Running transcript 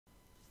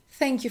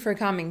Thank you for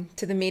coming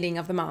to the meeting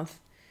of the month.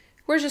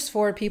 We're just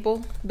 4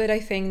 people, but I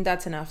think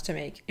that's enough to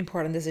make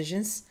important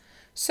decisions.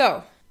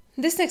 So,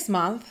 this next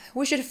month,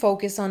 we should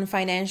focus on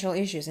financial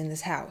issues in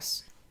this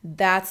house.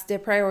 That's the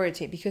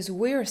priority because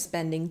we're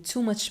spending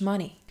too much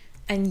money.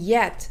 And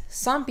yet,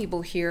 some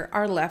people here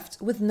are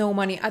left with no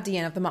money at the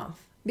end of the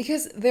month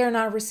because they're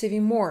not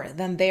receiving more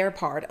than their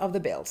part of the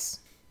bills.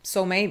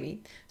 So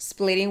maybe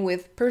splitting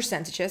with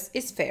percentages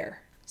is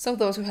fair. So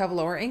those who have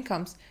lower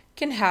incomes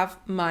can have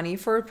money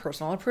for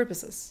personal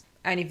purposes.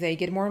 And if they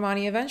get more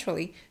money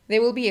eventually, they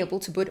will be able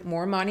to put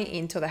more money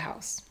into the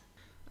house.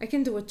 I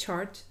can do a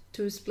chart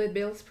to split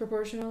bills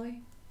proportionally.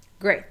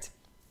 Great.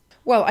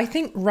 Well, I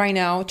think right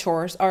now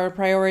chores are a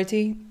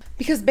priority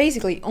because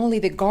basically only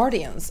the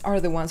guardians are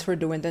the ones who are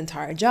doing the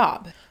entire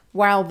job,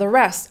 while the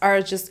rest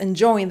are just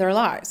enjoying their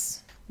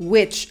lives,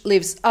 which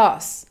leaves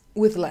us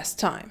with less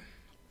time.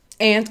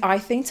 And I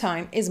think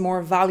time is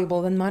more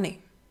valuable than money.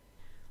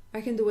 I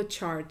can do a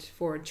chart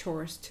for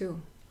chores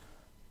too.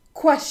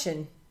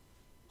 Question.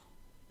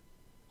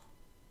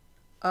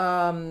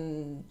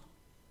 No,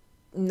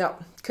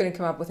 couldn't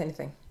come up with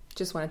anything.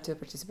 Just wanted to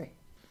participate.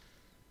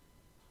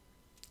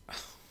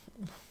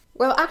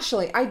 Well,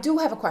 actually, I do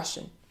have a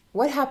question.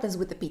 What happens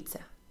with the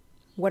pizza?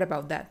 What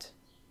about that?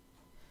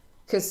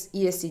 Because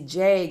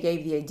ESCJ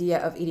gave the idea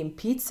of eating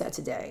pizza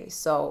today,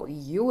 so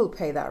you will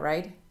pay that,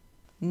 right?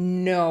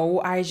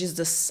 No, I just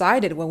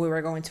decided what we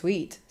were going to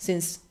eat,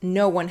 since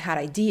no one had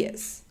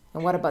ideas.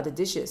 And what about the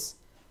dishes?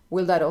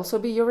 Will that also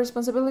be your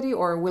responsibility,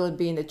 or will it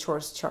be in the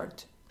chores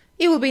chart?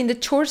 It will be in the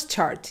chores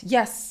chart,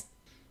 yes.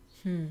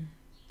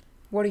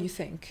 What do you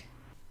think?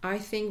 I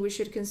think we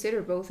should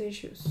consider both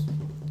issues.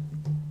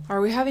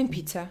 Are we having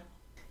pizza?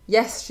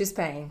 Yes, she's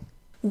paying.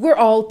 We're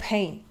all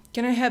paying.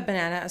 Can I have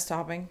banana as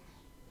topping?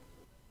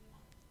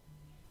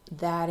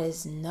 That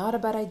is not a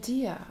bad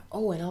idea.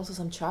 Oh, and also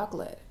some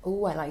chocolate.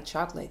 Oh, I like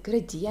chocolate. Good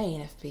idea,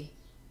 ENFP.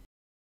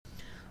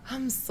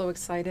 I'm so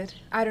excited.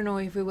 I don't know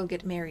if we will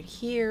get married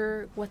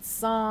here, what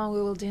song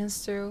we will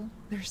dance to.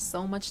 There's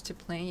so much to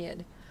plan yet.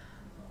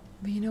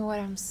 But you know what?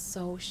 I'm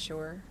so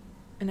sure.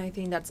 And I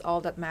think that's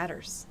all that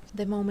matters.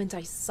 The moment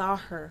I saw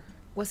her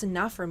was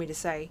enough for me to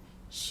say,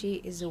 she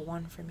is the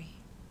one for me.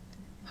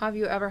 Have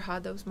you ever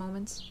had those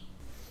moments?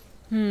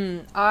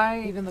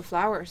 Even the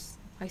flowers.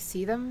 I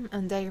see them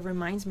and they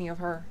remind me of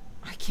her.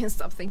 I can't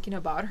stop thinking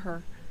about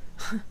her.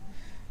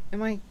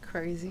 Am I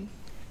crazy?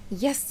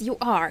 Yes, you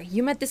are.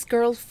 You met this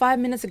girl 5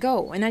 minutes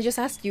ago and I just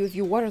asked you if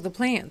you water the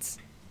plants.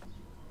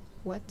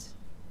 What?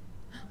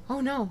 Oh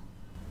no.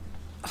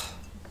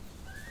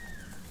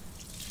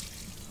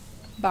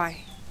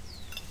 Bye.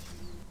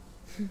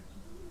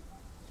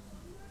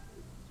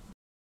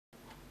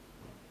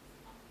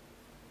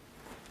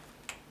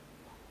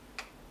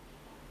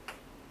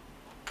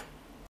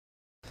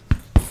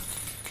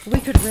 We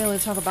could really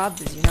talk about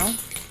this, you know?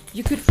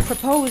 You could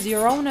propose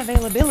your own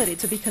availability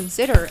to be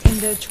considered in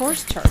the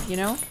chores chart, you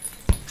know?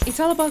 It's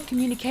all about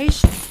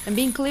communication and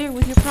being clear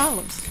with your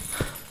problems.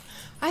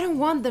 I don't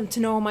want them to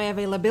know my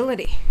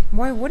availability.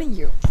 Why wouldn't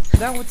you?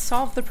 That would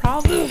solve the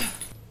problem.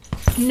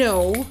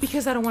 No,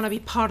 because I don't want to be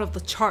part of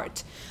the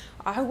chart.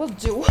 I will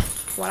do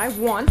what I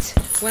want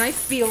when I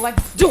feel like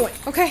doing.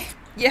 Okay,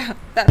 yeah,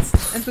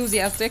 that's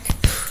enthusiastic.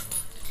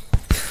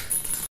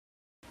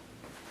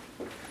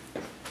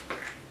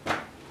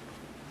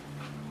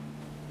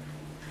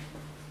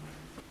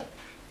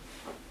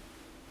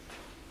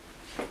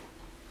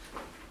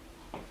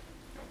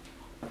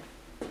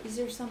 Is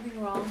there something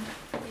wrong,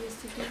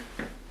 ESTP?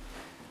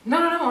 No,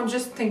 I'm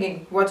just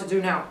thinking what to do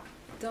now.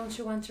 Don't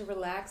you want to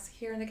relax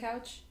here on the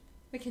couch?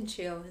 We can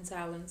chill in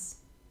silence.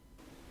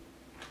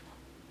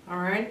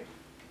 Alright.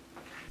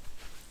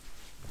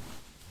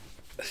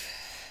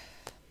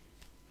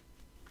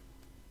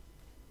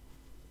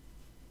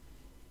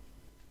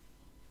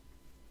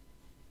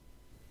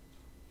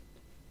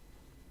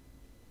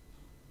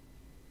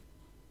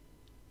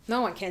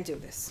 No, I can't do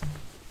this.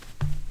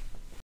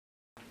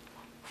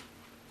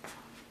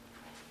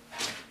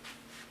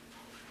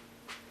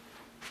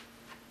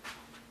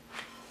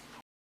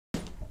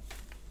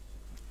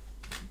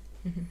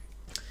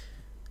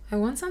 I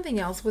want something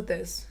else with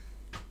this.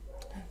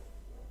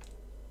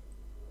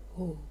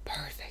 Oh,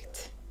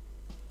 perfect.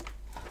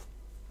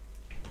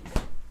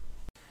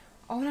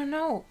 Oh,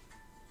 no.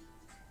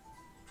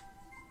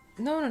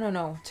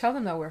 No. Tell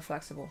them that we're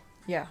flexible.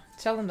 Yeah,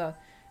 tell them that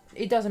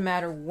it doesn't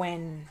matter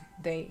when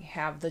they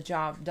have the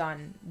job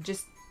done,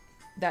 just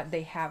that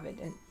they have it.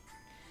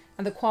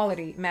 And the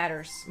quality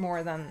matters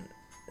more than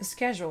the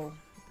schedule,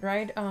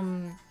 right?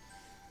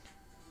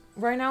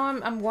 Right now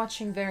I'm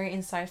watching very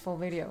insightful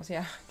videos.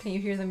 Yeah, can you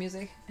hear the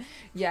music?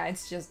 Yeah,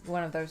 it's just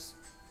one of those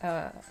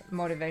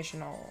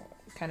motivational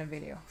kind of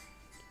video.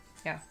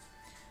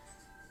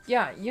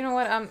 Yeah, you know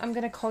what? I'm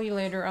gonna call you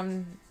later.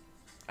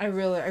 I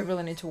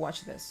really need to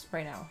watch this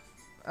right now.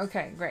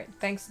 Okay, great.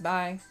 Thanks.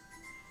 Bye.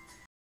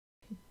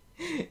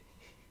 ¿Qué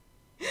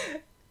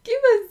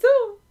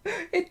pasó?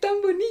 Es tan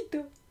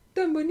bonito,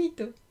 tan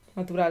bonito.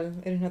 Natural,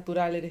 eres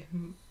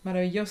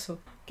maravilloso.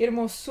 Qué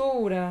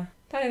hermosura,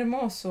 tan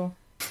hermoso.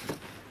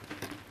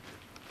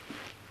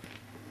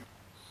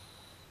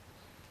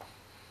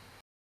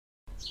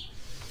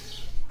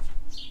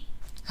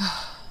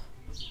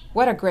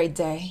 What a great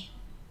day.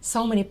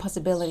 So many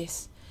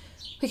possibilities.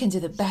 We can do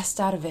the best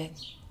out of it.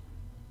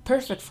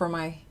 Perfect for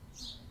my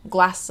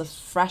glass of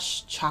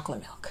fresh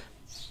chocolate milk.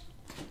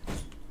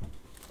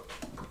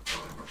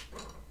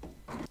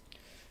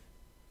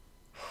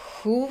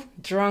 Who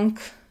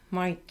drank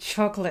my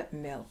chocolate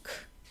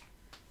milk?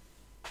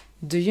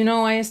 Do you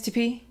know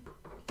ISTP?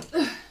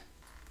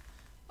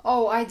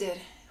 Oh, I did.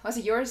 Was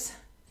it yours?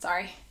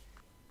 Sorry.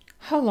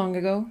 How long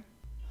ago?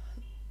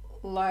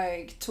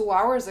 Like 2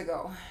 hours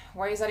ago.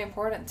 Why is that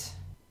important?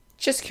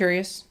 Just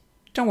curious.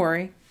 Don't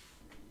worry.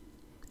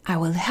 I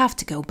will have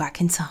to go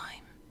back in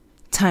time.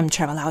 Time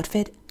travel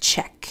outfit,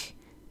 check.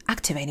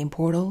 Activating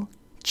portal,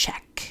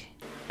 check.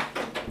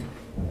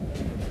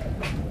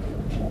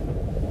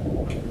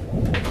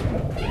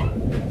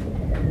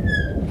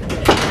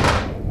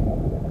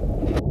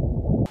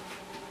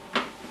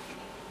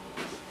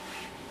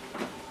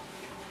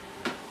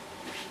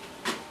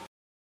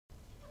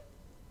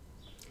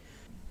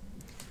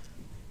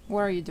 What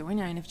are you doing,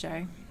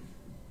 INFJ?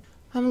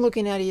 I'm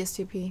looking at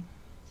ESTP.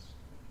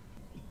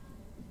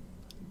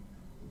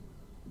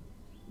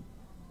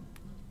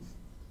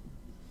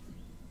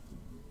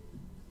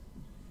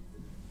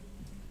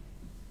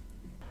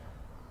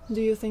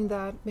 Do you think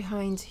that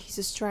behind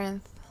his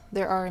strength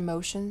there are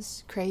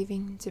emotions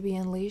craving to be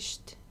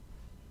unleashed?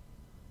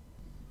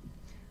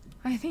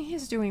 I think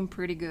he's doing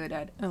pretty good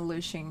at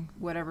unleashing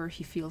whatever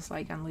he feels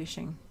like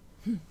unleashing.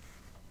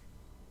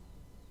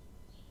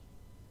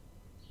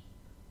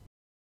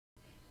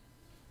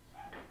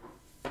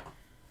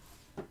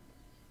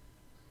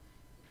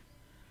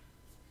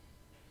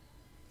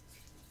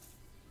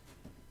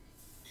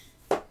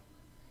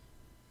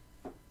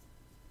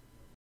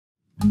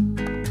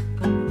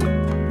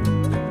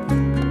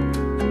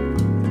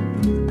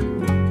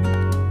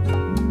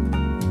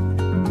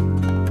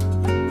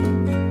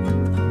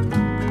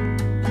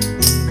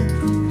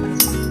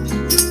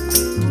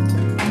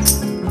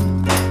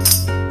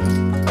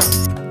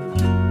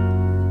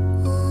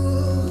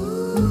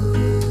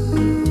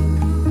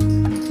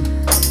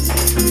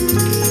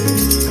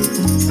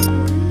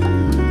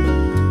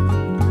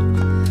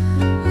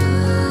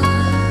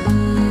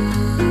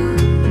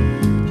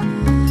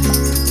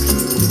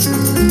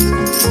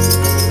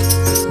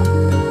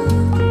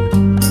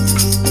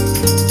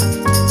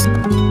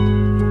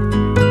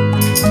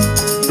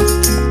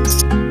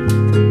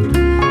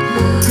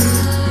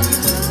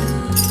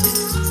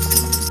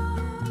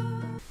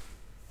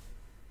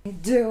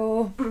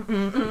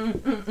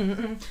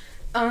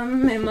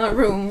 I'm in my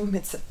room,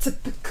 it's a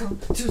typical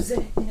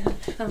Tuesday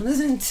night. I'm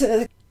listening to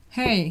the...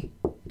 Hey.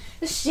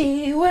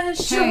 She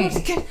wears shorts,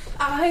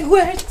 I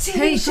wear t-shirts.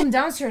 Hey, come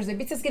downstairs, the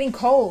pizza's getting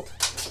cold.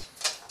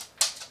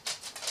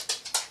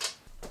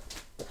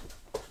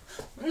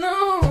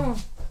 No!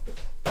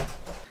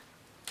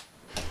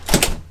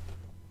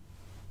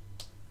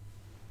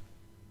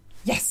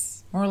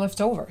 Yes, more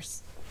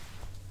leftovers.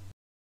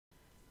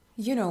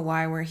 You know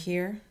why we're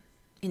here?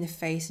 In the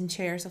face and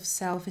chairs of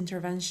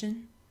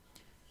self-intervention?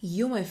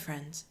 You, my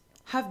friend,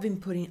 have been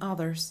putting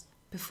others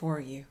before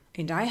you.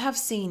 And I have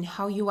seen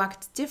how you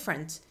act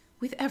different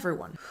with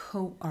everyone.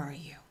 Who are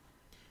you?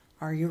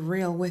 Are you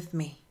real with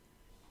me?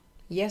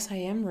 Yes, I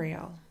am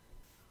real.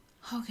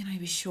 How can I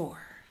be sure?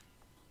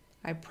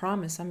 I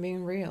promise I'm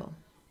being real.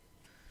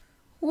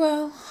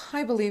 Well,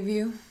 I believe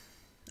you.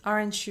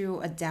 Aren't you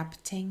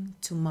adapting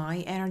to my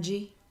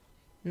energy?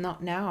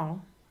 Not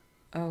now.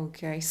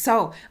 Okay,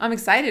 so I'm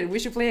excited. We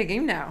should play a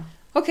game now.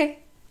 Okay.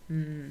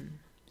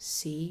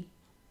 See?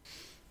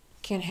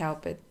 Can't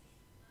help it.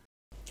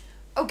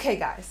 Okay,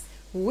 guys,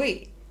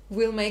 we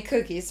will make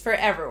cookies for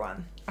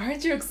everyone.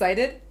 Aren't you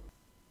excited?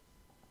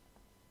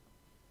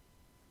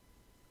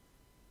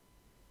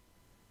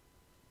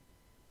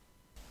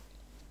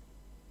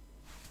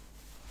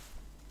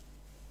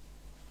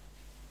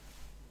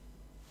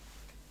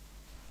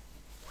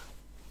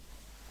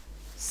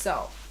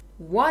 So,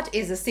 what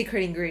is the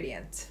secret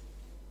ingredient?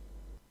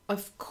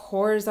 Of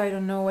course, I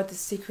don't know what the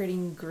secret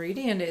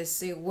ingredient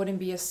is. It wouldn't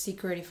be a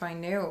secret if I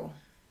knew.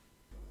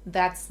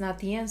 That's not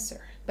the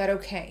answer, but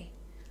okay.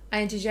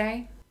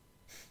 INTJ?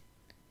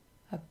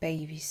 A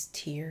baby's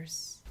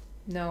tears.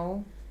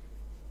 No.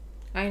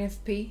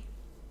 INFP?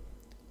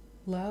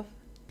 Love?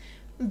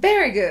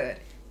 Very good.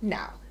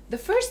 Now, the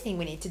first thing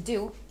we need to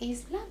do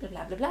is blah blah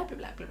blah blah blah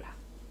blah blah blah.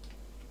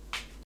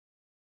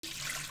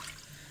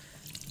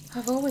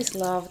 I've always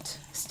loved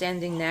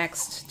standing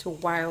next to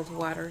wild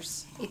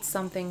waters. It's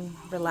something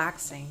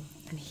relaxing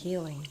and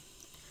healing.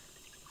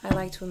 I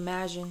like to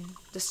imagine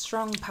the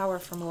strong power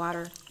from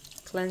water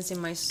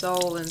cleansing my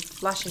soul and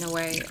flushing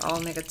away all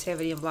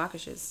negativity and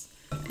blockages,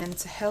 and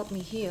to help me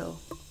heal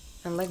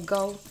and let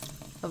go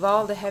of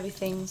all the heavy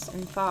things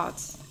and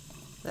thoughts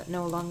that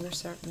no longer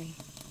serve me.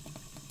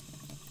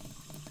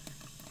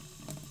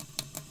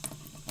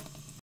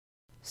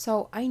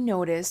 So I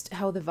noticed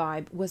how the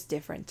vibe was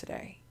different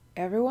today.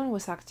 Everyone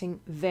was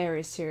acting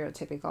very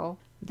stereotypical.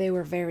 They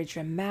were very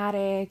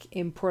dramatic,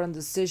 important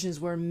decisions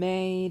were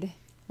made,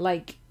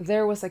 like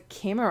there was a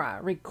camera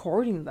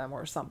recording them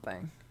or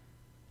something.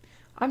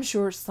 I'm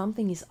sure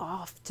something is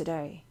off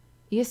today.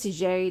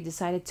 ESTJ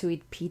decided to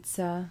eat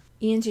pizza.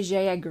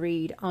 ENTJ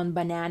agreed on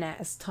banana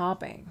as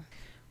topping,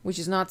 which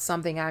is not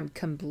something I'm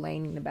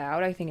complaining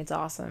about. I think it's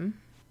awesome.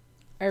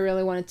 I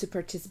really wanted to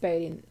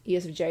participate in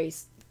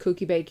ESTJ's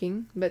cookie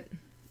baking, but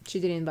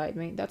she didn't invite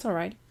me. That's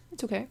alright.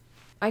 It's okay.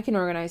 I can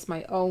organize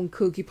my own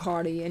cookie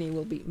party and it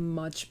will be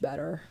much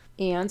better.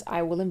 And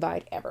I will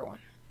invite everyone.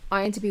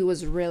 INTP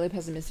was really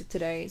pessimistic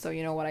today, so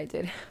you know what I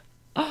did?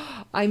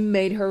 I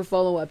made her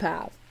follow a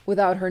path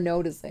without her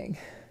noticing.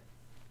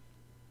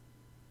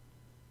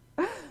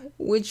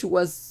 Which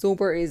was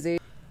super easy.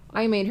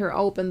 I made her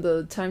open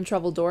the time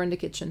travel door in the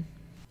kitchen.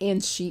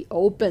 And she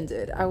opened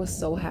it. I was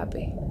so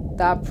happy.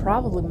 That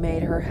probably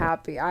made her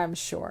happy, I'm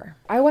sure.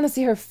 I want to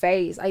see her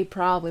face. I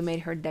probably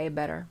made her day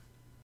better.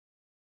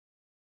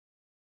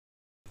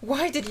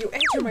 Why did you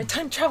enter my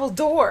time travel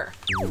door?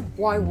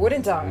 Why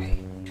wouldn't I?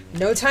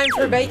 No time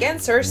for vague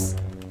answers.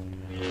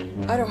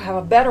 I don't have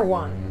a better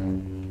one.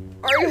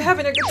 Are you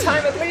having a good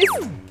time at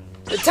least?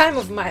 The time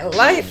of my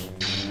life.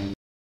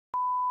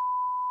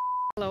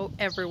 Hello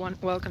everyone,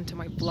 welcome to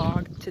my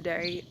vlog.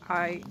 Today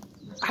I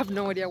have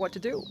no idea what to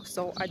do,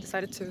 so I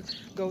decided to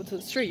go to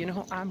the street. You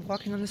know, I'm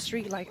walking on the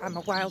street like I'm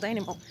a wild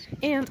animal,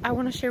 and I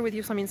want to share with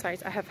you some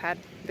insights I have had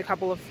the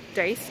couple of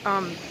days.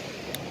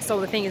 So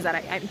the thing is that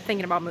I'm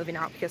thinking about moving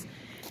out because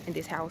in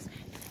this house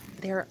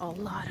there are a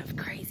lot of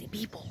crazy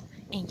people,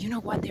 and you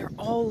know what, they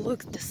all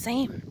look the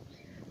same.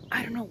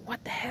 I don't know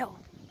what the hell,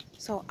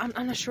 so I'm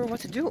not sure what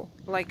to do.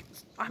 Like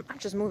I'm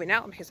just moving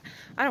out because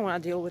I don't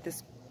want to deal with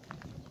this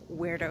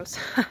weirdos.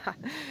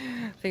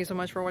 Thank you so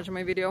much for watching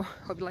my video.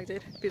 Hope you liked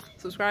it. Please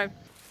subscribe.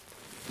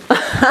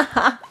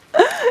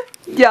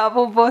 Ya,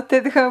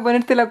 Popote, déjame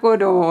ponerte la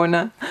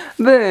corona.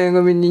 Venga,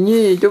 mi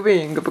niñito,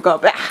 venga, para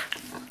acá.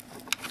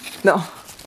 No.